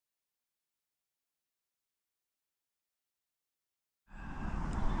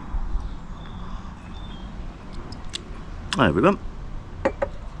Hi everyone,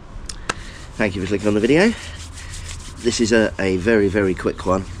 thank you for clicking on the video. This is a very quick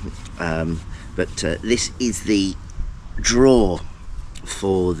one, but this is the draw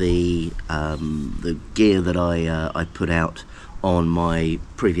for the gear that I put out on my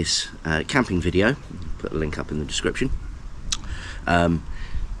previous camping video. Put a link up in the description.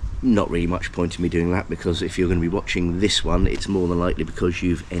 Not really much point in me doing that, because if you're going to be watching this one, it's more than likely because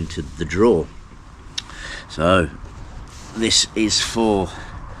you've entered the draw. So this is for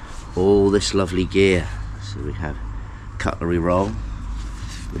all this lovely gear. So we have cutlery roll,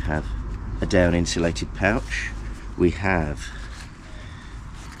 we have a down insulated pouch, we have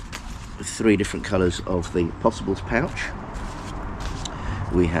 3 different colours of the possibles pouch,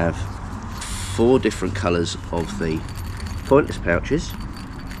 we have 4 different colours of the pointless pouches,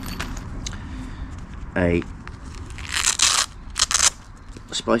 a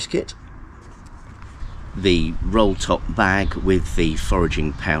spice kit, the roll top bag with the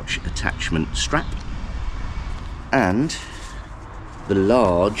foraging pouch attachment strap, and the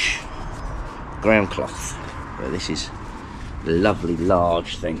large ground cloth. So this is a lovely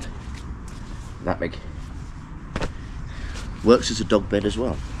large thing, that big. Works as a dog bed as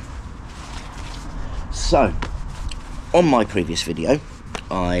well. So on my previous video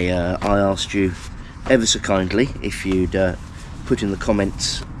I asked you ever so kindly if you'd put in the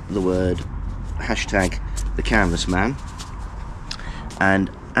comments the word hashtag the canvas man,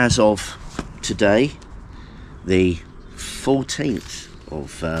 and as of today, the 14th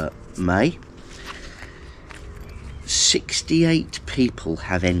of May, 68 people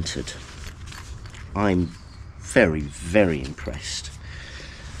have entered. I'm very impressed.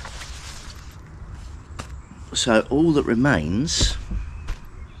 So all that remains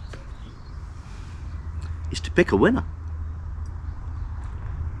is to pick a winner.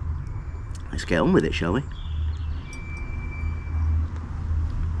 Let's get on with it, shall we?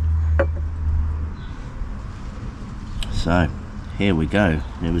 So here we go.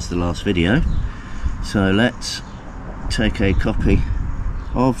 It was the last video. So let's take a copy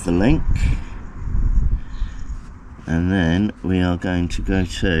of the link, and then we are going to go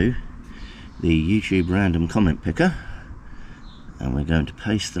to the YouTube random comment picker, and we're going to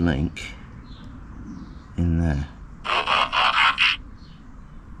paste the link in there.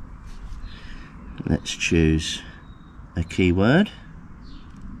 Let's choose a keyword,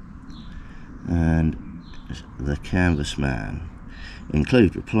 and the canvas man.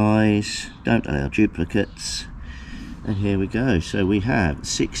 Include replies, don't allow duplicates, and here we go. So we have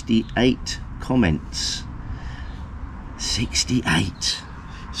 68 comments. 68.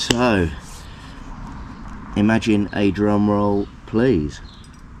 So imagine a drum roll, please.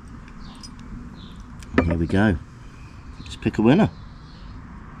 Here we go. Let's pick a winner.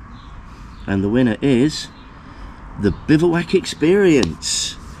 And the winner is the Bivouac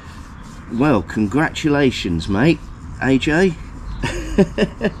Experience. Well, congratulations, mate. AJ.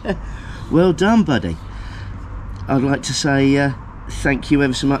 Well done, buddy. I'd like to say thank you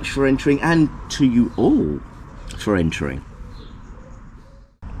ever so much for entering, and to you all for entering.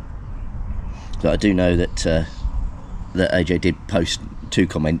 So I do know that that AJ did post 2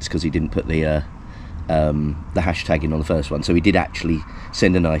 comments because he didn't put the hashtag in on the first one, so he did actually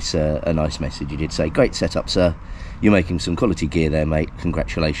send a nice message. He did say, "Great setup, sir. You're making some quality gear there, mate.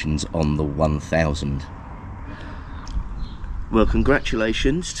 Congratulations on the 1000." Well,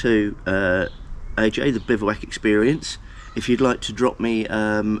 congratulations to AJ, the Bivouac Experience. If you'd like to drop me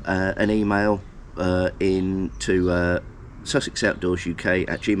an email into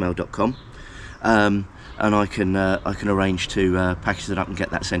sussexoutdoorsuk@gmail.com, and I can arrange to package that up and get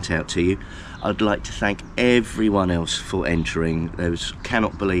that sent out to you. I'd like to thank everyone else for entering.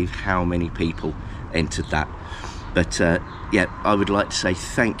 Cannot believe how many people entered that. But yeah, I would like to say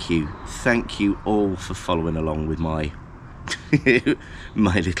thank you all for following along with my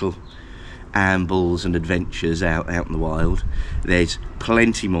my little ambles and adventures out in the wild. There's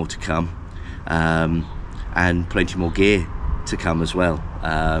plenty more to come, and plenty more gear to come as well.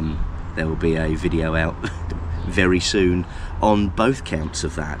 There will be a video out very soon on both counts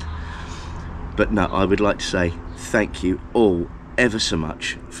of that. But no, I would like to say thank you all ever so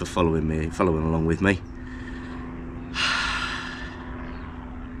much for following along with me.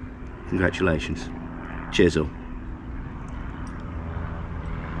 Congratulations. Cheers all.